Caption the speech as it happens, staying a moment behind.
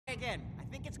again. I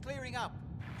think it's clearing up.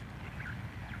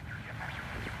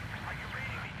 Are you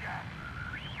reading me, Jack?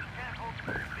 You can't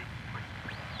hold me.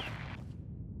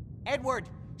 Edward,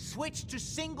 switch to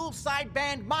single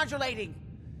sideband modulating.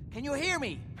 Can you hear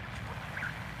me?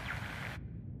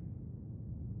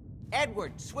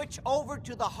 Edward, switch over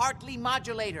to the Hartley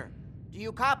modulator. Do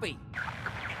you copy?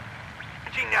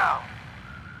 Gee, now.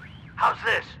 How's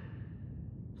this?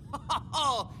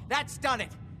 Oh, that's done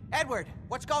it. Edward,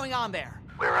 what's going on there?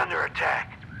 We're under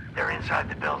attack. They're inside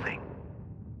the building.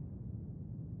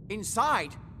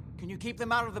 Inside? Can you keep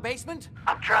them out of the basement?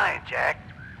 I'm trying,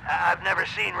 Jack. I've never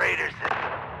seen raiders that...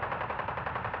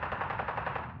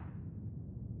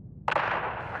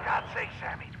 For God's sake,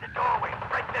 Sammy, the doorway,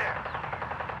 right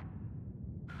there.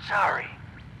 Sorry.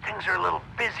 Things are a little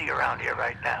busy around here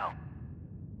right now.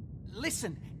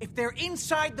 Listen, if they're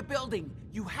inside the building,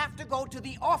 you have to go to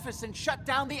the office and shut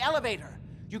down the elevator.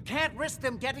 You can't risk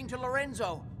them getting to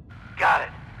Lorenzo. Got it.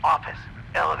 Office.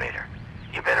 Elevator.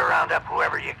 You better round up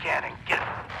whoever you can and get...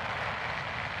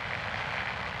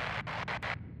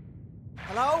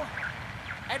 Hello?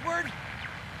 Edward?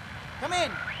 Come in.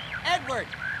 Edward!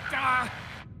 Ah,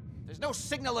 there's no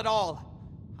signal at all.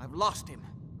 I've lost him.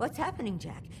 What's happening,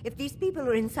 Jack? If these people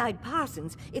are inside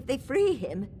Parsons, if they free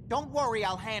him... Don't worry,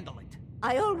 I'll handle it.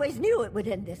 I always knew it would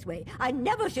end this way. I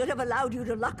never should have allowed you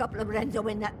to lock up Lorenzo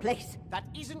in that place. That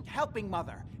isn't helping,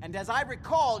 Mother. And as I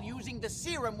recall, using the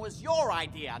serum was your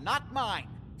idea, not mine.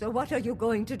 So what are you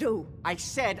going to do? I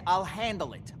said I'll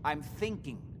handle it. I'm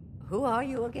thinking. Who are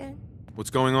you again? What's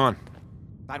going on?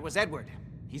 That was Edward.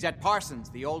 He's at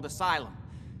Parsons, the old asylum.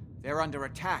 They're under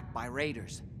attack by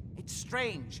raiders. It's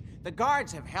strange. The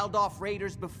guards have held off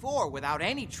raiders before without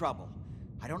any trouble.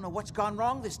 I don't know what's gone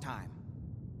wrong this time.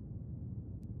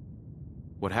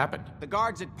 What happened? The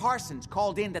guards at Parsons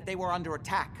called in that they were under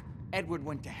attack. Edward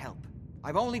went to help.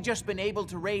 I've only just been able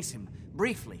to raise him,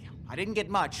 briefly. I didn't get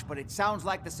much, but it sounds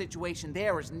like the situation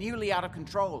there is nearly out of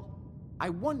control. I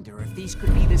wonder if these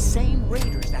could be the same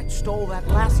raiders that stole that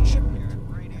last shipment.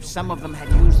 If some of them had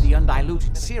used the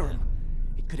undiluted serum,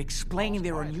 it could explain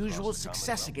their unusual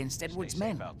success against Edward's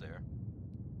men.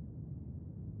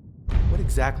 What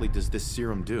exactly does this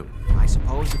serum do? I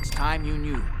suppose it's time you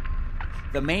knew.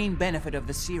 The main benefit of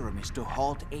the serum is to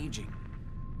halt aging.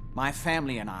 My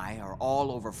family and I are all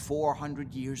over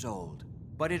 400 years old.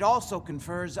 But it also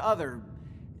confers other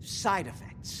side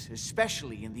effects,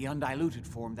 especially in the undiluted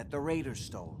form that the raiders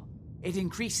stole. It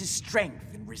increases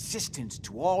strength and resistance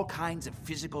to all kinds of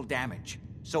physical damage.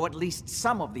 So at least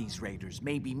some of these raiders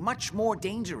may be much more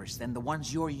dangerous than the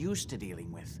ones you're used to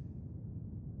dealing with.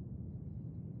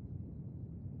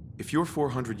 If you're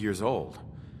 400 years old,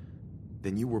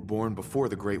 then you were born before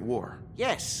the Great War.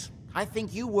 Yes, I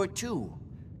think you were too.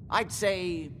 I'd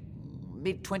say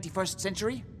mid-21st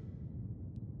century?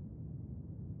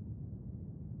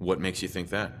 What makes you think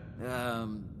that?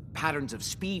 Patterns of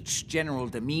speech, general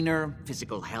demeanor,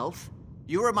 physical health.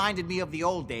 You reminded me of the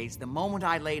old days the moment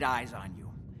I laid eyes on you.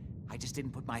 I just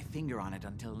didn't put my finger on it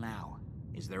until now.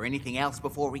 Is there anything else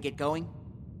before we get going?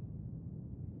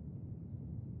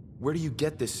 Where do you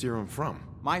get this serum from?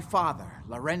 My father,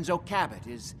 Lorenzo Cabot,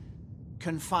 is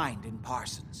confined in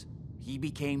Parsons. He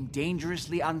became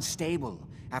dangerously unstable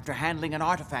after handling an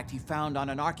artifact he found on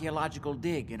an archaeological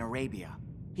dig in Arabia.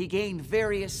 He gained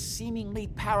various seemingly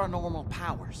paranormal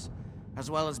powers, as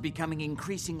well as becoming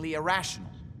increasingly irrational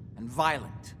and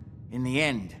violent. In the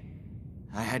end,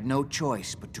 I had no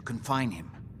choice but to confine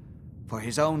him, for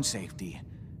his own safety,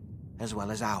 as well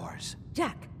as ours.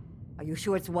 Jack, are you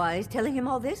sure it's wise telling him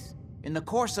all this? In the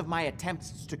course of my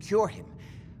attempts to cure him,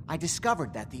 I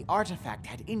discovered that the artifact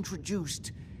had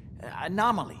introduced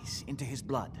anomalies into his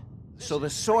blood. So the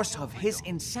source of his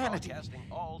insanity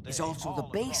is also the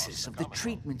basis of the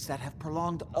treatments that have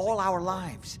prolonged all our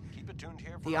lives.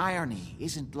 The irony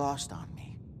isn't lost on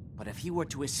me. But if he were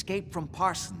to escape from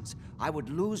Parsons, I would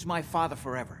lose my father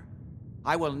forever.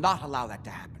 I will not allow that to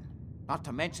happen. Not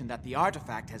to mention that the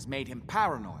artifact has made him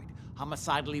paranoid,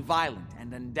 homicidally violent,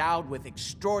 and endowed with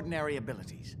extraordinary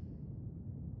abilities.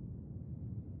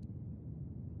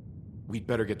 We'd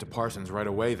better get to Parsons right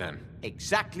away, then.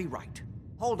 Exactly right.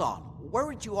 Hold on.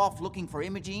 Weren't you off looking for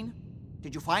Imogene?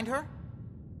 Did you find her?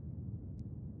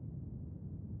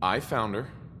 I found her.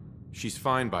 She's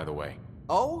fine, by the way.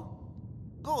 Oh?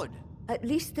 Good. At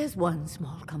least there's one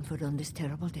small comfort on this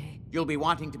terrible day. You'll be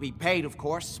wanting to be paid, of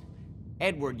course.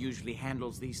 Edward usually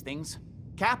handles these things.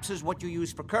 Caps is what you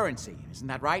use for currency, isn't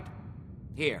that right?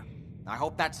 Here, I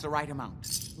hope that's the right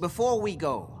amount. Before we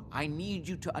go, I need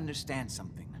you to understand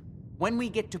something. When we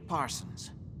get to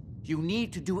Parsons, you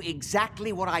need to do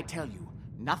exactly what I tell you.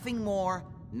 Nothing more,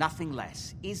 nothing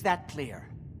less. Is that clear?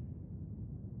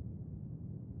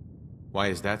 Why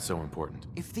is that so important?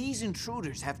 If these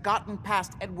intruders have gotten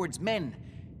past Edward's men,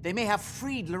 they may have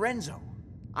freed Lorenzo.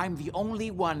 I'm the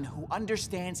only one who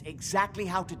understands exactly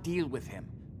how to deal with him.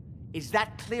 Is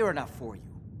that clear enough for you?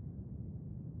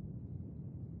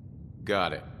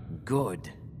 Got it. Good.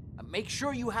 Make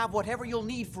sure you have whatever you'll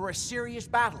need for a serious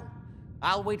battle.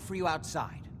 I'll wait for you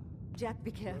outside. Jack,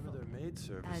 be careful. Whoever their maid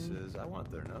services, I want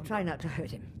their number. Try not to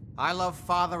hurt him. I love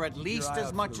Father at Keep least your eye as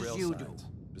out much for the as real you do. signs.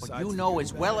 But Besides you the know good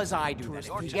as and well bad, as I do you're that if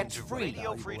listening he to gets the free, radio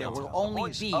there will freedom.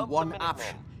 only be one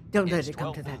option. Don't let it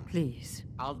come to that, please.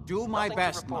 I'll do my Nothing to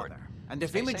best, report. Mother. And if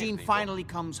Stay safe, Imogene people. finally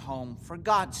comes home, for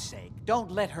God's sake, don't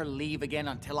let her leave again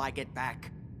until I get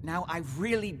back. Now, I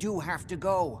really do have to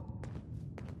go.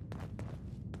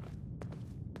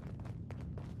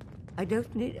 I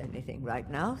don't need anything right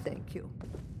now, thank you.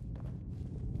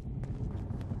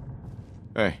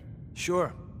 Hey.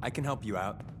 Sure, I can help you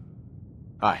out.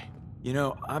 Hi. You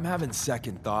know, I'm having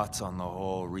second thoughts on the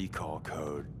whole recall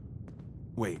code.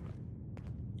 Wait,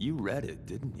 you read it,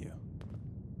 didn't you?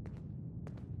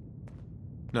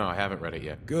 No, I haven't read it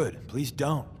yet. Good, please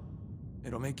don't.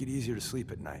 It'll make it easier to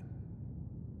sleep at night.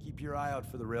 Keep your eye out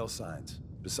for the rail signs.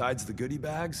 Besides the goodie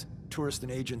bags, tourists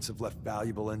and agents have left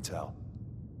valuable intel.